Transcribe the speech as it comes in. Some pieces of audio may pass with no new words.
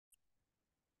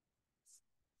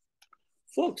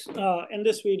Folks, in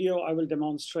this video, I will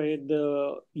demonstrate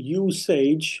the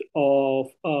usage of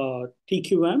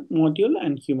TQM module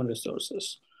and human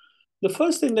resources. The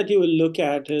first thing that you will look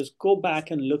at is go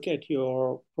back and look at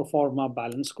your pro forma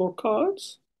balance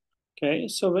scorecards. Okay,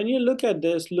 so when you look at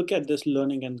this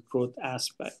learning and growth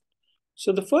aspect.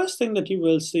 So the first thing that you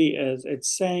will see is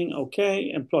it's saying,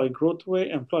 okay, employee growth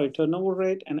rate, employee turnover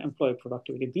rate, and employee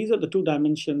productivity. These are the two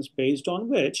dimensions based on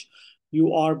which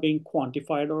you are being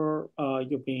quantified or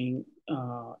you're being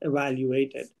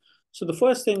evaluated. So the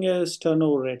first thing is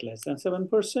turnover rate less than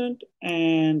 7%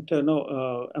 and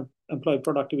employee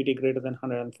productivity greater than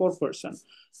 104%.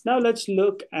 Now let's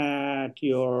look at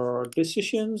your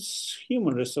decisions,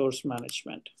 human resource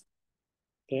management.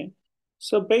 Okay.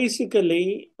 So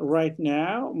basically, right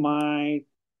now, my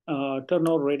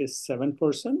turnover rate is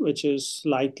 7%, which is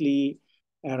slightly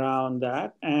around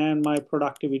that. And my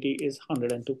productivity is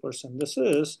 102%. This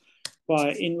is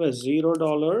by invest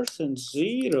 $0 and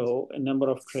zero a number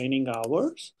of training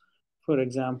hours. For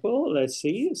example, let's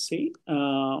see,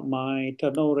 my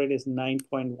turnover rate is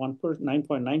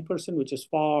 9.9%, which is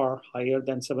far higher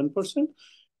than 7%.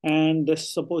 And this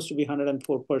is supposed to be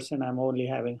 104%. I'm only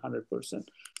having 100%.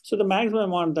 So the maximum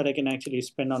amount that I can actually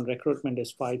spend on recruitment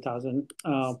is 5,000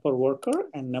 per worker,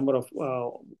 and number of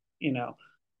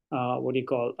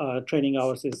training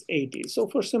hours is 80. So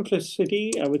for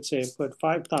simplicity, I would say put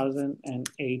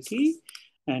 5,080.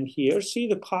 And here, see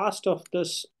the cost of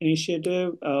this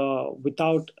initiative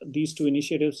without these two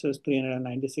initiatives is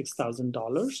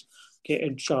 $396,000. Okay,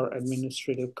 HR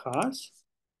administrative costs.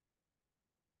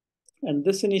 And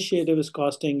this initiative is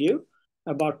costing you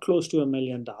about close to $1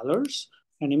 million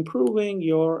and improving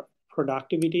your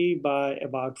productivity by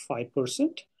about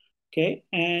 5%. Okay,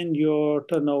 and your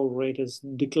turnover rate is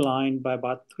declined by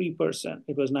about 3%.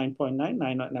 It was 9.9,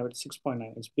 now it's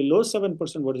 6.9. It's below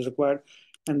 7% what is required,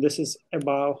 and this is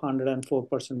above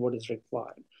 104% what is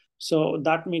required. So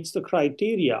that meets the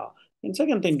criteria. And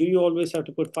second thing, do you always have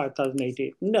to put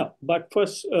 5,080? No, but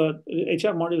first,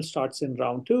 HR module starts in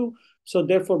round 2. So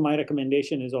therefore, my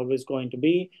recommendation is always going to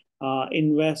be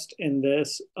invest in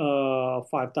this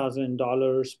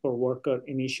 $5,000 per worker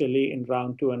initially in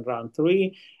round 2 and round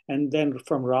 3. And then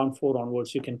from round 4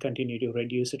 onwards, you can continue to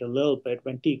reduce it a little bit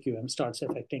when TQM starts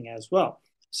affecting as well.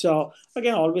 So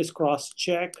again, always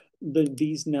cross-check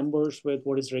these numbers with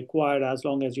what is required. As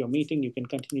long as you're meeting, you can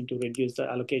continue to reduce the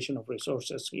allocation of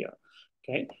resources here.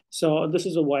 Okay, so this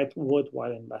is a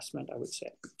worthwhile investment, I would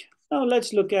say. Now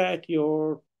let's look at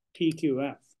your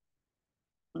TQM.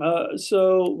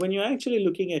 So when you're actually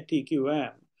looking at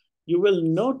TQM, you will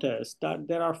notice that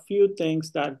there are few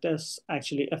things that this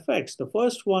actually affects. The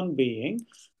first one being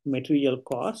material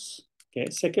costs. Okay,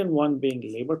 second one being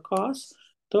labor costs.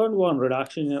 Third one,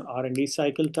 reduction in R&D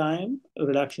cycle time,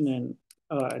 reduction in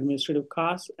administrative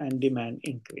costs, and demand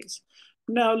increase.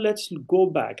 Now let's go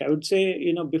back. I would say,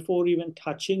 before even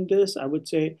touching this, I would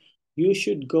say you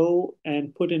should go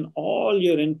and put in all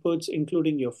your inputs,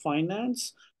 including your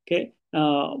finance. Okay,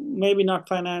 maybe not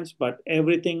finance, but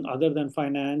everything other than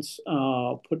finance,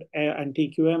 and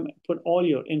TQM, put all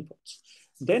your inputs.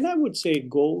 Then I would say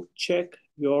go check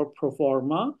your pro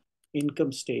forma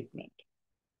income statement.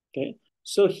 Okay,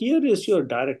 so here is your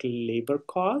direct labor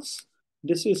costs.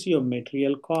 This is your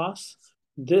material costs.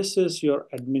 This is your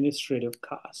administrative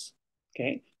costs.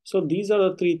 Okay, so these are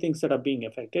the three things that are being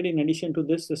affected. In addition to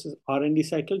this, this is R&D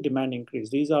cycle, demand increase.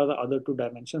 These are the other two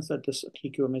dimensions that this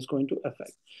TQM is going to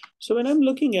affect. So when I'm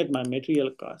looking at my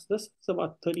material costs, this is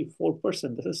about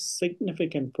 34%. This is a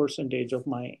significant percentage of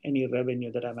my any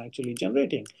revenue that I'm actually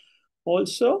generating.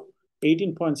 Also,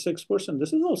 18.6%.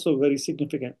 This is also very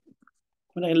significant.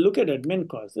 When I look at admin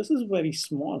costs, this is very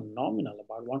small, nominal,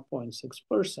 about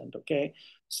 1.6%, okay?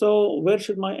 So where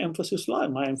should my emphasis lie?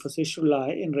 My emphasis should lie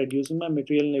in reducing my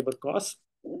material and labor costs.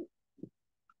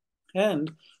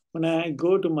 And when I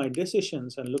go to my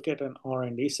decisions and look at an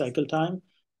R&D cycle time,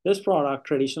 this product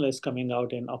traditionally is coming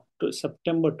out in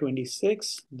September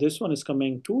 26. This one is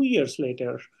coming 2 years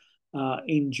later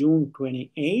in June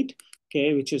 28,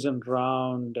 okay, which is in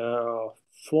round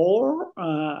 4,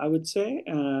 I would say.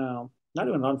 Not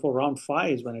even round 4, round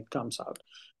 5 is when it comes out.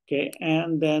 Okay,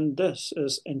 and then this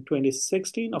is in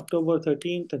 2016, October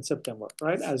 13th and September,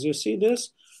 right? As you see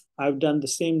this, I've done the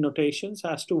same notations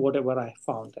as to whatever I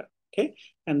found there, okay?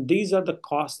 And these are the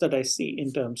costs that I see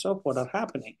in terms of what are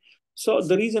happening. So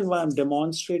the reason why I'm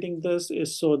demonstrating this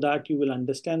is so that you will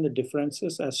understand the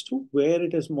differences as to where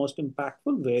it is most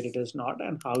impactful, where it is not,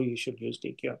 and how you should use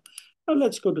TQM. Now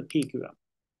let's go to TQM,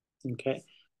 okay?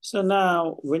 So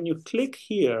now when you click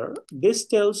here, this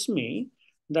tells me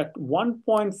that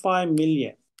 1.5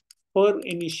 million per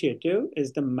initiative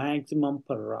is the maximum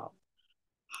per round.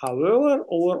 However,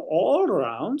 over all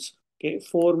rounds, okay,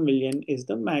 4 million is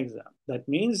the maximum. That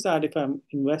means that if I'm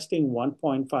investing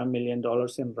 $1.5 million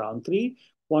in round three,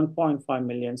 1.5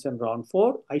 million in round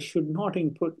four, I should not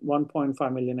input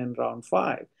 1.5 million in round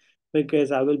five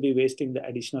because I will be wasting the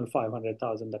additional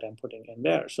 500,000 that I'm putting in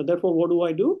there. So therefore,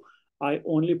 what do? I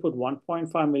only put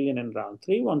 1.5 million in round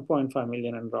three, 1.5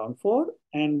 million in round four,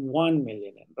 and 1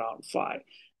 million in round five.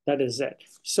 That is it.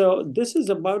 So this is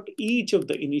about each of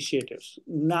the initiatives,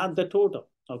 not the total,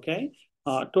 okay?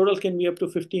 Total can be up to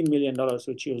 $15 million,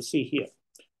 which you'll see here.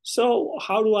 So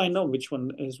how do I know which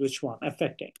one is which one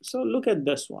affecting? So look at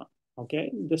this one,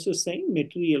 okay? This is saying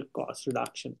material cost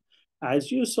reduction.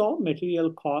 As you saw,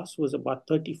 material cost was about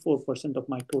 34% of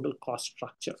my total cost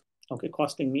structure, okay?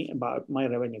 Costing me about my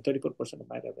revenue, 34% of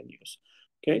my revenues,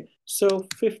 okay? So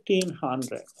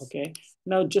 1,500, okay?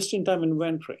 Now just-in-time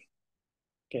inventory,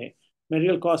 okay,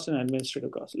 material cost and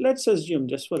administrative cost. Let's assume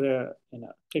just for a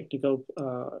technical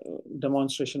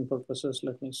demonstration purposes,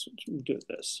 let me do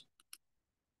this.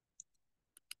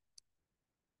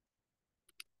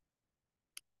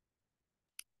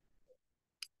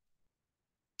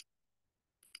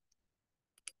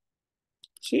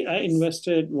 See, I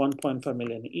invested 1.5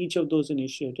 million. Each of those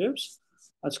initiatives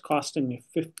is costing me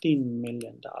 $15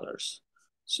 million.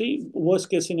 See, worst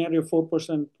case scenario,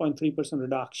 4%, 0.3%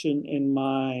 reduction in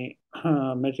my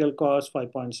material cost,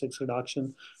 5.6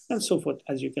 reduction, and so forth,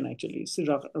 as you can actually see,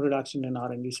 reduction in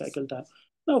R&D cycle time.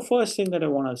 Now, first thing that I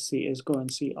want to see is go and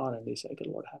see R&D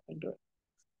cycle, what happened to it.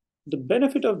 The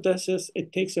benefit of this is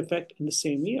it takes effect in the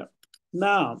same year.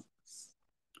 Now,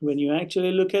 when you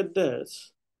actually look at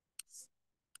this,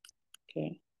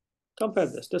 okay, compare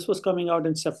this. This was coming out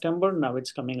in September. Now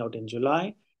it's coming out in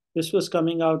July. This was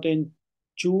coming out in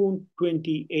June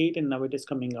 28, and now it is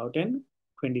coming out in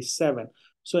 27.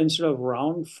 So instead of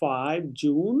round 5,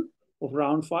 June of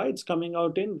round 5, it's coming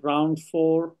out in round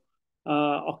 4,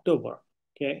 October.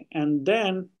 Okay. And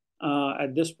then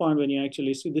at this point, when you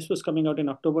actually see this was coming out in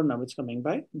October, now it's coming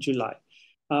by July.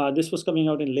 This was coming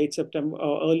out in late September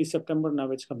or early September.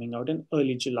 Now it's coming out in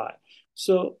early July.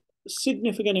 So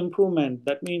significant improvement.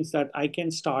 That means that I can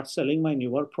start selling my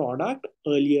newer product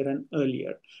earlier and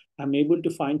earlier. I'm able to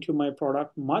fine tune my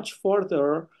product much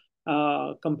further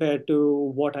compared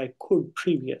to what I could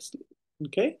previously.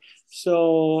 Okay,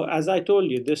 so as I told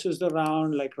you, this is the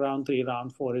round, like round 3,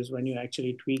 round 4 is when you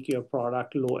actually tweak your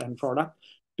product, low end product,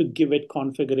 to give it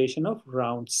configuration of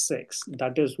round 6.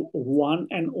 That is one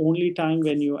and only time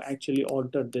when you actually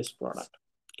alter this product.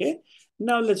 Okay,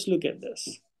 now let's look at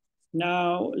this.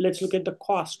 Now let's look at the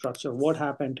cost structure. What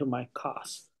happened to my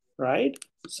cost, right?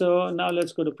 So now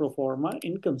let's go to pro forma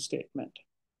income statement.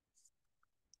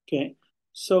 Okay,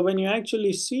 so when you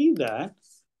actually see that,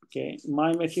 okay,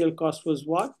 my material cost was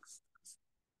what?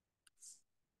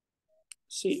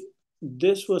 See,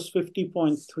 this was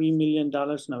 $50.3 million.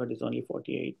 Now it is only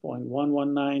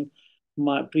 $48.119.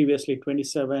 Previously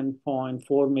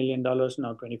 $27.4 million, now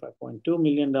 $25.2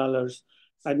 million.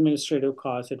 Administrative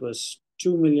cost, it was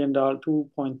 $2 million,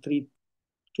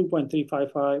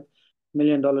 $2.355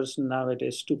 million. Now it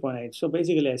is 2.8. So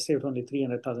basically I saved only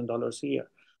 $300,000 a year.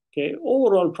 Okay,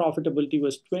 overall profitability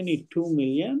was 22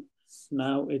 million.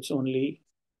 Now it's only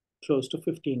close to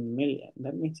 15 million.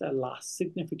 That means I lost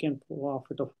significant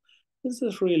profit of, this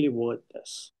is really worth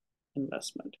this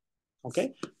investment.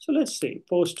 Okay, so let's see,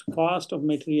 post cost of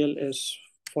material is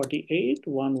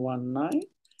 48,119.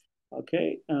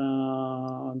 Okay,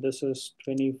 this is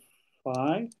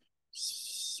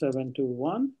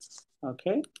 25,721.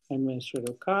 Okay,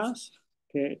 administrative cost,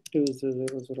 okay,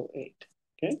 2008.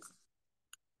 Okay.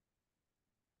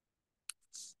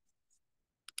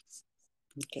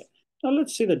 Okay, now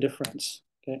let's see the difference.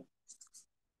 Okay.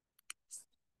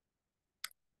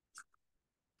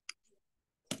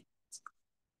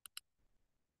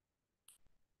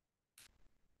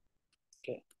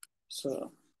 Okay,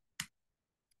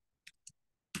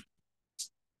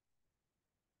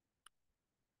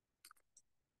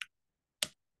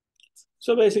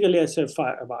 so basically I saved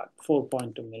about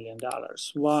 $4.2 million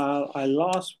while I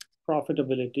lost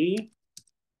profitability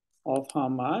of how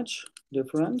much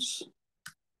difference?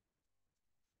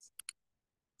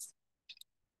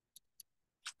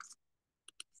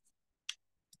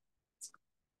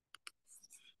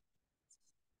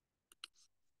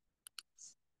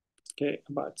 Okay,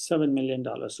 about $7 million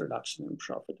reduction in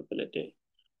profitability.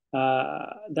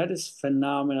 That is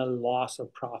phenomenal loss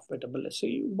of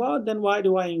profitability. Well, then why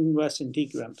do I invest in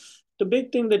TQM? The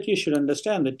big thing that you should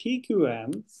understand, the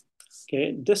TQM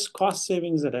Okay, this cost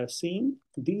savings that I've seen,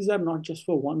 these are not just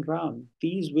for one round.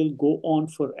 These will go on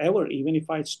forever. Even if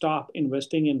I stop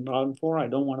investing in round four, I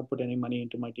don't want to put any money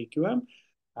into my TQM,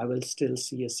 I will still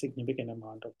see a significant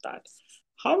amount of that.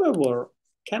 However,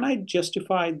 can I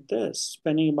justify this,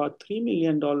 spending about $3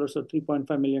 million or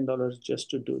 $3.5 million just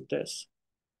to do this?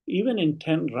 Even in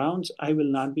 10 rounds, I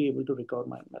will not be able to recover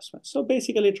my investment. So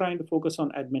basically trying to focus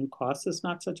on admin costs is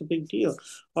not such a big deal,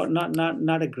 or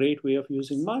not a great way of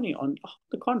using money. On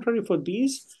the contrary, for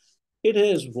these, it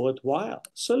is worthwhile.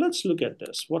 So let's look at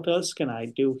this. What else can I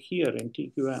do here in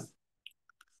TQM?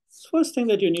 First thing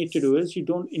that you need to do is you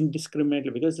don't indiscriminately,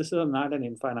 because this is not an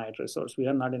infinite resource. We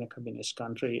are not in a communist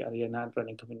country, or you're not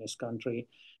running communist country,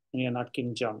 and you're not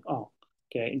King Jong. Oh,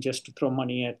 okay, just to throw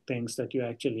money at things that you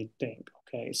actually think.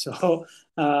 Okay, so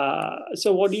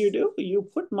what do? You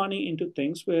put money into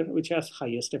things which has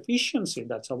highest efficiency.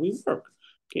 That's how we work.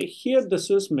 Okay, here this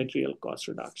is material cost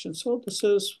reduction. So this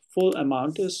is full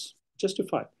amount is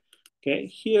justified. Okay,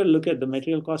 here look at the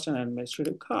material cost and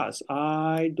administrative costs.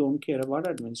 I don't care about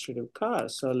administrative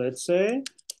costs. So let's say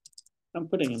I'm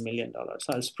putting $1 million.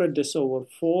 I'll spread this over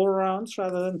 4 rounds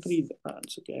rather than 3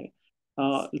 rounds. Okay,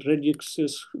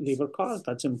 reduces labor cost.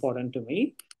 That's important to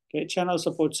me. Okay, channel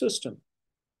support system,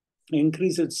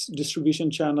 increase its distribution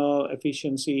channel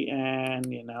efficiency, and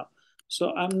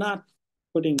so I'm not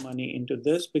putting money into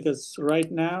this because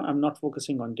right now I'm not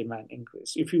focusing on demand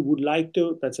increase. If you would like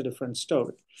to, that's a different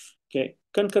story. Okay,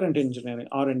 concurrent engineering,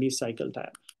 R&D cycle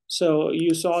time. So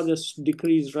you saw this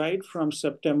decrease, right, from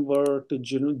September to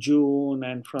June,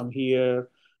 and from here,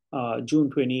 June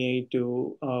 28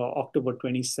 to October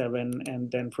 27,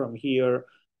 and then from here,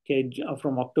 okay,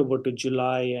 from October to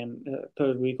July, and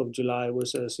third week of July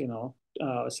versus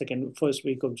first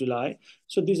week of July.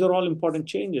 So these are all important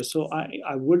changes. So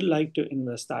I would like to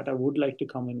invest that. I would like to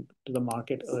come into the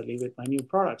market early with my new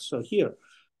products. So here,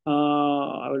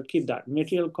 I will keep that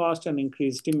material cost and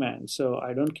increased demand. So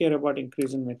I don't care about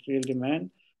increase in material demand,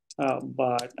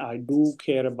 but I do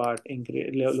care about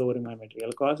lowering my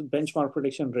material cost. Benchmark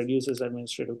prediction reduces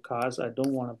administrative costs. I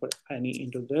don't want to put any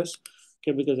into this,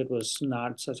 okay, because it was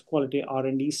not such quality.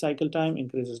 R&D cycle time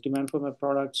increases demand for my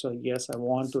product. So yes, I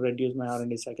want to reduce my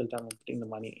R&D cycle time of putting the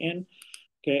money in.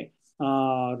 Okay,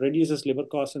 reduces labor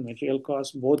costs and material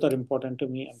costs. Both are important to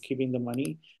me. I'm keeping the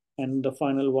money. And the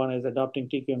final one is adopting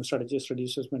TQM strategies,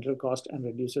 reduces material cost and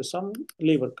reduces some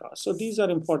labor costs. So these are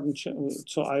important.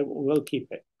 So I will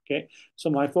keep it. Okay. So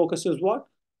my focus is what?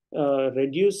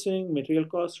 Reducing material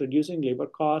costs, reducing labor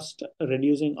cost,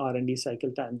 reducing R&D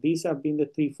cycle time. These have been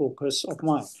the 3 focus of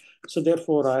mine. So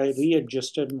therefore, I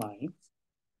readjusted mine.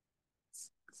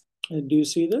 Do you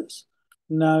see this?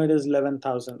 Now it is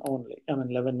 11,000 only. I mean,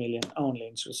 11 million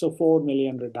only. So 4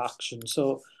 million reduction.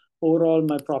 So overall,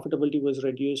 my profitability was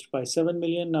reduced by 7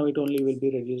 million. Now it only will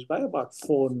be reduced by about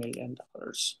 $4 million.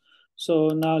 So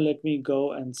now let me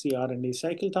go and see R&D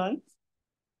cycle time.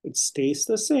 It stays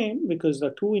the same because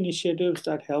the 2 initiatives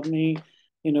that help me,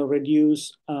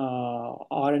 reduce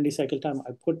R&D cycle time,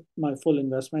 I put my full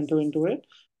investment into it.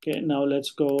 Okay, now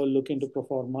let's go look into pro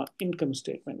forma income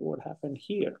statement. What happened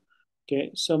here?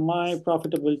 Okay, so my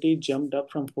profitability jumped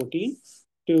up from 14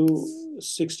 to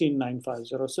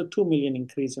 16,950. So 2 million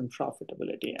increase in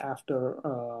profitability after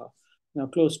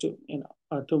close to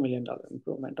a $2 million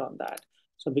improvement on that.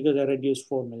 So because I reduced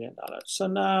 $4 million. So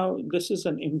now this is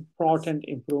an important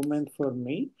improvement for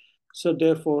me. So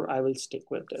therefore I will stick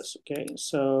with this. Okay.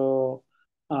 So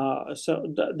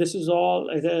this is all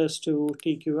it is to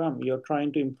TQM. You're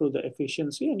trying to improve the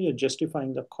efficiency and you're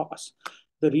justifying the cost.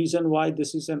 The reason why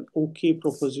this is an okay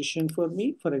proposition for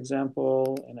me, for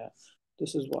example,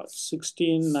 this is what,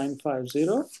 16,950.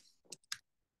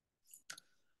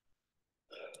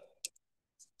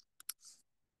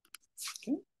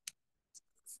 Okay.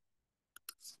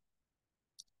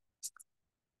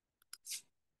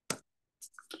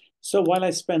 So while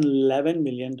I spent $11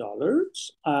 million,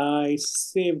 I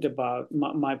saved about,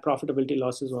 my profitability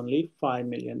loss is only $5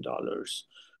 million.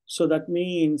 So that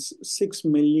means 6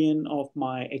 million of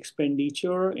my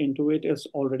expenditure into it is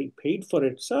already paid for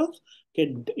itself,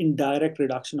 get indirect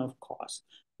reduction of cost.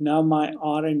 Now my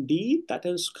R&D, that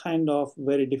is kind of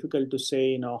very difficult to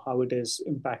say, how it is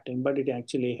impacting, but it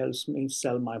actually helps me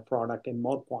sell my product in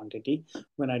more quantity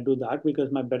when I do that because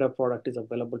my better product is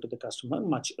available to the customer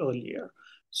much earlier.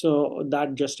 So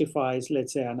that justifies,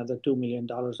 let's say, another $2 million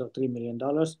or $3 million.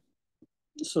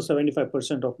 So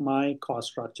 75% of my cost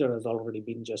structure has already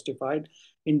been justified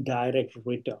in direct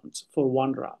returns for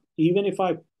one round. Even if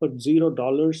I put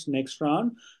 $0 next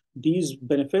round, these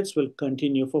benefits will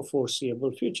continue for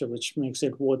foreseeable future, which makes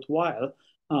it worthwhile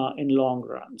in long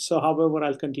run. So, however,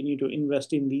 I'll continue to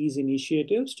invest in these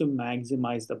initiatives to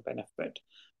maximize the benefit.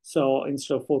 So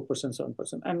instead of 4%,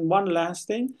 7%. And one last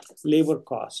thing, labor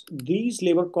cost. These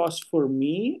labor costs for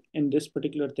me in this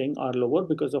particular thing are lower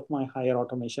because of my higher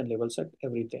automation levels at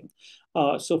everything.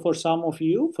 So for some of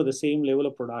you, for the same level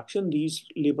of production, these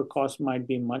labor costs might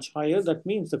be much higher. That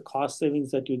means the cost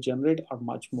savings that you generate are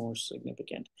much more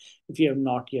significant if you have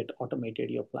not yet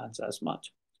automated your plants as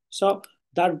much. So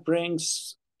that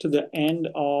brings to the end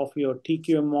of your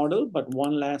TQM model. But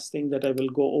one last thing that I will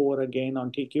go over again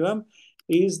on TQM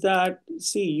is that,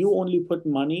 see, you only put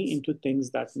money into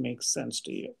things that make sense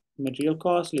to you. Material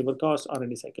cost, labor cost,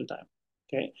 R&D cycle time.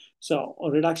 Okay, so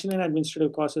a reduction in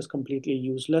administrative cost is completely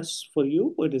useless for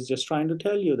you. It is just trying to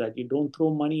tell you that you don't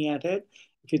throw money at it.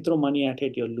 If you throw money at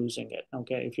it, you're losing it.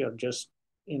 Okay, if you're just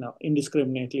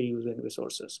indiscriminately using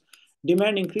resources.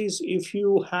 Demand increase if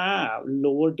you have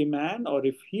lower demand, or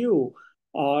if you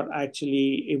are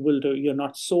actually able to, you're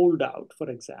not sold out, for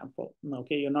example.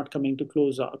 Okay, you're not coming to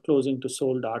closing to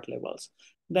sold out levels,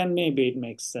 then maybe it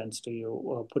makes sense to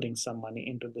you putting some money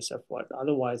into this effort.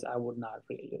 Otherwise, I would not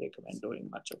really recommend doing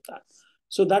much of that.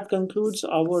 So that concludes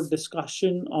our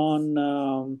discussion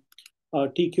on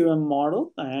TQM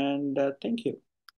model, and thank you.